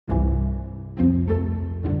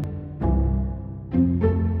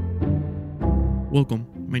Welcome,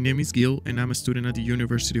 my name is Gil and I'm a student at the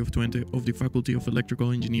University of Twente of the Faculty of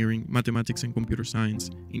Electrical Engineering, Mathematics and Computer Science,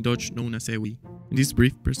 in Dutch known as EWI. In this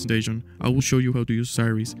brief presentation, I will show you how to use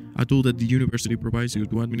Osiris, a tool that the university provides you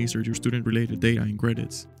to administer your student-related data and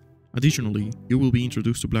credits. Additionally, you will be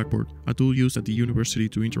introduced to Blackboard, a tool used at the university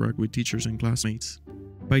to interact with teachers and classmates.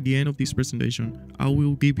 By the end of this presentation, I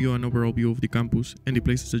will give you an overall view of the campus and the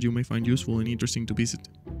places that you may find useful and interesting to visit.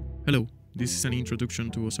 Hello, this is an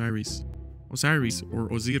introduction to Osiris. Osiris,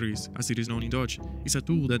 or Osiris as it is known in Dutch, is a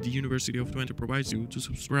tool that the University of Twente provides you to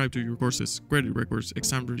subscribe to your courses, credit records,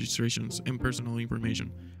 exam registrations, and personal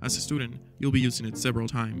information. As a student, you'll be using it several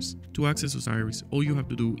times. To access Osiris, all you have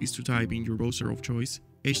to do is to type in your browser of choice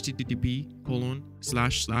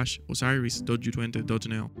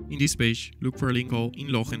http://osiris.utwente.nl. In this page, look for a link called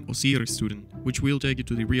Inloggen Osiris Student, which will take you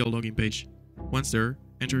to the real login page. Once there,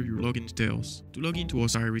 enter your login details. To log into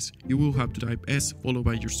Osiris, you will have to type S followed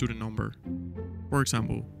by your student number. For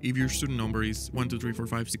example, if your student number is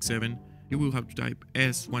 1234567, you will have to type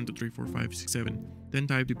S1234567, then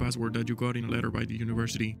type the password that you got in a letter by the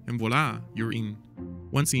university, and voila, you're in.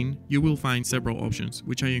 Once in, you will find several options,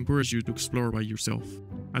 which I encourage you to explore by yourself.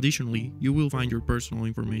 Additionally, you will find your personal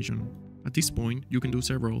information. At this point, you can do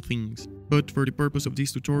several things, but for the purpose of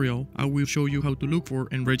this tutorial, I will show you how to look for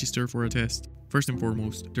and register for a test. First and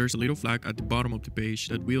foremost, there's a little flag at the bottom of the page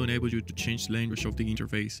that will enable you to change the language of the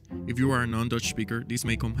interface. If you are a non-Dutch speaker, this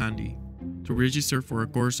may come handy. To register for a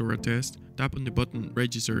course or a test, tap on the button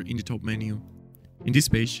Register in the top menu. In this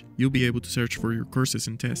page, you'll be able to search for your courses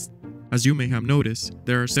and tests. As you may have noticed,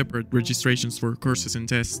 there are separate registrations for courses and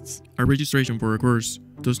tests. A registration for a course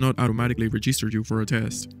does not automatically register you for a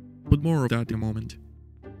test, but more of that in a moment.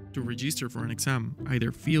 To register for an exam,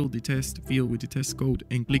 either fill the test field with the test code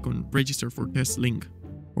and click on Register for Test link.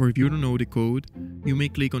 Or if you don't know the code, you may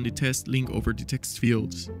click on the test link over the text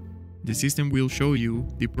fields. The system will show you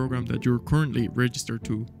the program that you're currently registered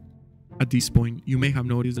to. At this point, you may have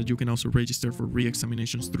noticed that you can also register for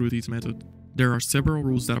re-examinations through this method. There are several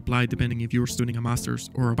rules that apply depending if you're studying a master's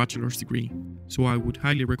or a bachelor's degree, so I would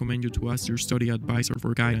highly recommend you to ask your study advisor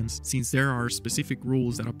for guidance, since there are specific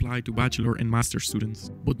rules that apply to bachelor and master's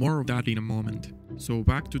students, but more of that in a moment. So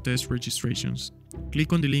back to test registrations.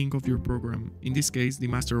 Click on the link of your program, in this case the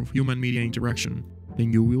Master of Human Media Interaction.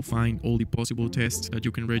 Then you will find all the possible tests that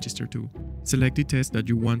you can register to. Select the test that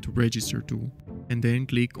you want to register to, and then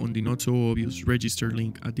click on the not so obvious register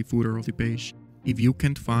link at the footer of the page. If you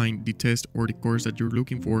can't find the test or the course that you're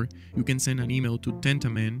looking for, you can send an email to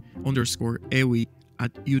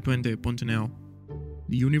tentamen_ewi@utwente.nl.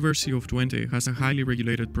 The University of Twente has a highly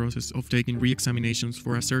regulated process of taking re-examinations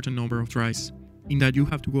for a certain number of tries, in that you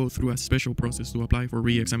have to go through a special process to apply for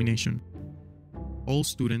re-examination. All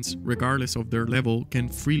students, regardless of their level, can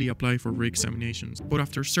freely apply for re-examinations, but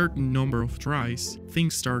after a certain number of tries,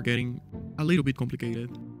 things start getting a little bit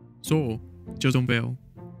complicated. So, just don't fail.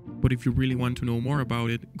 But if you really want to know more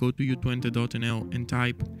about it, go to utwente.nl and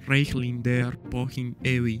type Regeling der Poging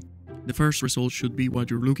EWI. The first result should be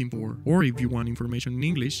what you're looking for, or if you want information in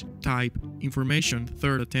English, type Information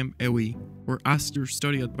Third Attempt EWI, or ask your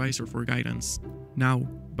study advisor for guidance. Now,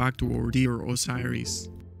 back to our dear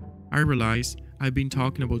Osiris. I realize I've been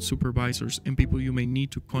talking about supervisors and people you may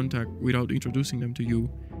need to contact without introducing them to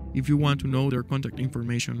you. If you want to know their contact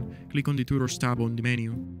information, click on the Tutors tab on the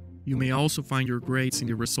menu. You may also find your grades in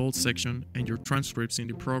the Results section and your transcripts in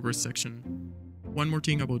the Progress section. One more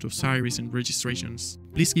thing about Osiris and registrations.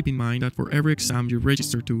 Please keep in mind that for every exam you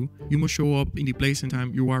register to, you must show up in the place and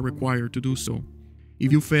time you are required to do so.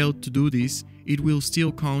 If you fail to do this, it will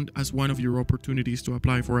still count as one of your opportunities to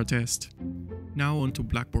apply for a test. Now on to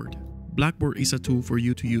Blackboard. Blackboard is a tool for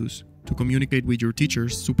you to use to communicate with your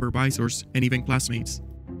teachers, supervisors, and even classmates.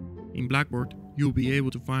 In Blackboard, you'll be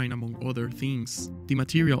able to find, among other things, the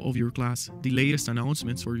material of your class, the latest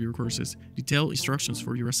announcements for your courses, detailed instructions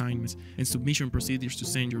for your assignments, and submission procedures to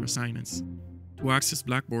send your assignments. To access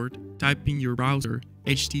Blackboard, type in your browser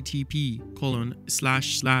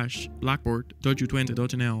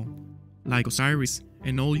http://blackboard.utwente.nl. Like Osiris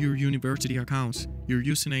and all your university accounts, your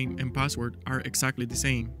username and password are exactly the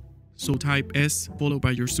same. So type S followed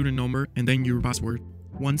by your student number and then your password.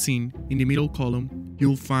 Once in the middle column,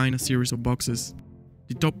 you'll find a series of boxes.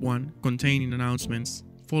 The top one containing announcements,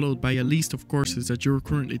 followed by a list of courses that you're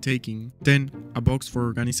currently taking, then a box for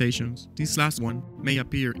organizations. This last one may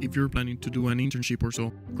appear if you're planning to do an internship or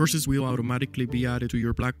so. Courses will automatically be added to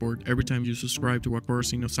your Blackboard every time you subscribe to a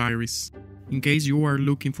course in Osiris. In case you are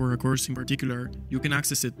looking for a course in particular, you can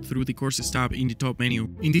access it through the Courses tab in the top menu.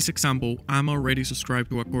 In this example, I'm already subscribed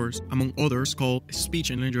to a course, among others called Speech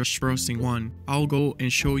and Language Processing 1. I'll go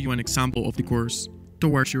and show you an example of the course.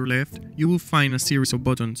 Towards your left, you will find a series of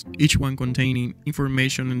buttons, each one containing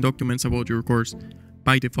information and documents about your course.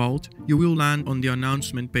 By default, you will land on the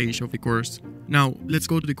announcement page of the course. Now, let's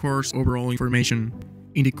go to the course overall information.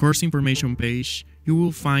 In the course information page, you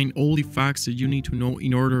will find all the facts that you need to know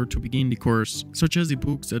in order to begin the course, such as the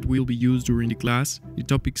books that will be used during the class, the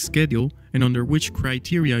topic schedule, and under which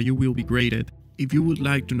criteria you will be graded. If you would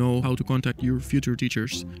like to know how to contact your future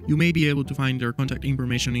teachers, you may be able to find their contact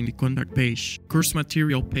information in the contact page. Course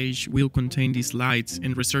material page will contain the slides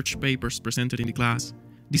and research papers presented in the class.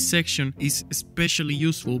 This section is especially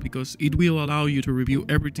useful because it will allow you to review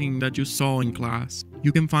everything that you saw in class.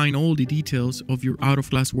 You can find all the details of your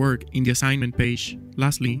out-of-class work in the assignment page.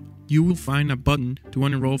 Lastly, you will find a button to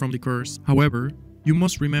unenroll from the course. However, you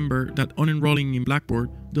must remember that unenrolling in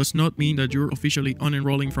Blackboard does not mean that you're officially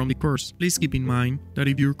unenrolling from the course. Please keep in mind that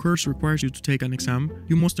if your course requires you to take an exam,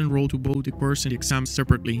 you must enroll to both the course and the exam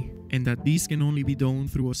separately, and that this can only be done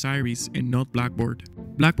through Osiris and not Blackboard.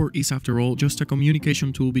 Blackboard is, after all, just a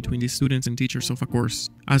communication tool between the students and teachers of a course.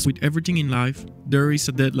 As with everything in life, there is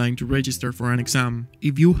a deadline to register for an exam.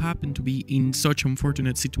 If you happen to be in such an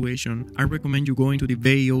unfortunate situation, I recommend you going to the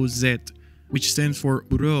VOZ, which stands for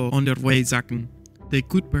Bureau Onderwijszaken. They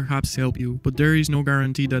could perhaps help you, but there is no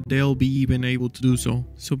guarantee that they'll be even able to do so.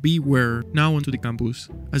 So beware. Now onto the campus.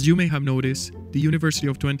 As you may have noticed, the University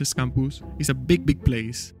of Twente's campus is a big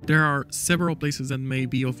place. There are several places that may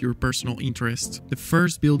be of your personal interest. The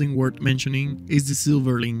first building worth mentioning is the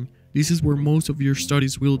Silverling. This is where most of your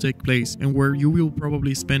studies will take place and where you will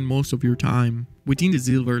probably spend most of your time. Within the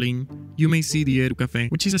Silverling, you may see the Edu Cafe,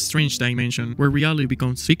 which is a strange dimension where reality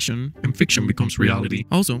becomes fiction and fiction becomes reality.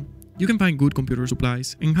 Also, you can find good computer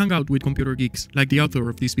supplies and hang out with computer geeks like the author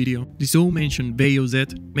of this video. The so-mentioned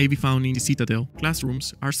VOZ may be found in the Citadel.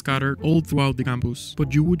 Classrooms are scattered all throughout the campus,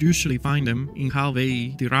 but you would usually find them in Hal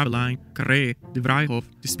VE, the Ravelijn, Carré, the Vrijhof,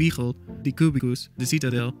 the Spiegel, the Cubicus, the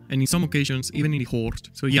Citadel, and in some occasions even in the Hoort.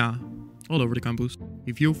 So yeah, all over the campus.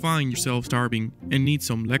 If you find yourself starving and need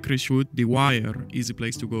some lekkere Schut, the Wire is the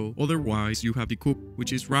place to go. Otherwise, you have the Coop,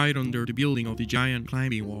 which is right under the building of the giant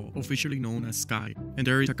climbing wall, officially known as Sky. And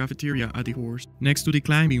there is a cafeteria at the Horse. Next to the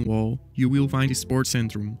climbing wall, you will find the Sports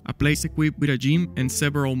Centrum, a place equipped with a gym and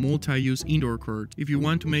several multi-use indoor courts. If you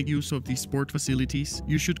want to make use of these sport facilities,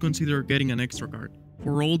 you should consider getting an extra card.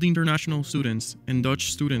 For all the international students and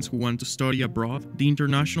Dutch students who want to study abroad, the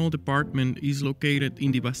international department is located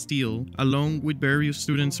in the Bastille, along with various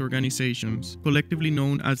students' organizations, collectively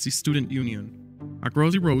known as the Student Union.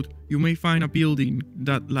 Across the road, you may find a building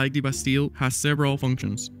that, like the Bastille, has several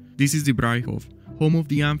functions. This is the Vrijhof, home of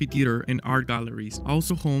the amphitheater and art galleries,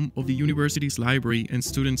 also home of the university's library and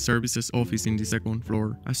student services office in the second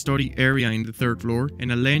floor, a study area in the third floor,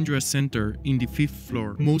 and a language center in the fifth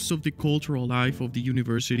floor. Most of the cultural life of the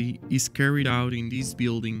university is carried out in this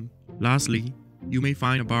building. Lastly, you may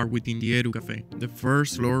find a bar within the Edu Cafe, the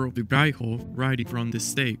first floor of the Vrijhof right in front of the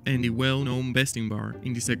stage, and the well-known Besting Bar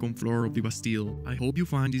in the second floor of the Bastille. I hope you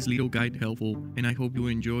find this little guide helpful, and I hope you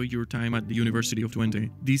enjoy your time at the University of Twente.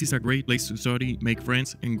 This is a great place to study, make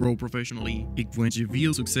friends, and grow professionally. Ik wens je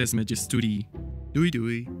veel succes met je studie. Doei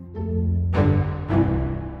doei!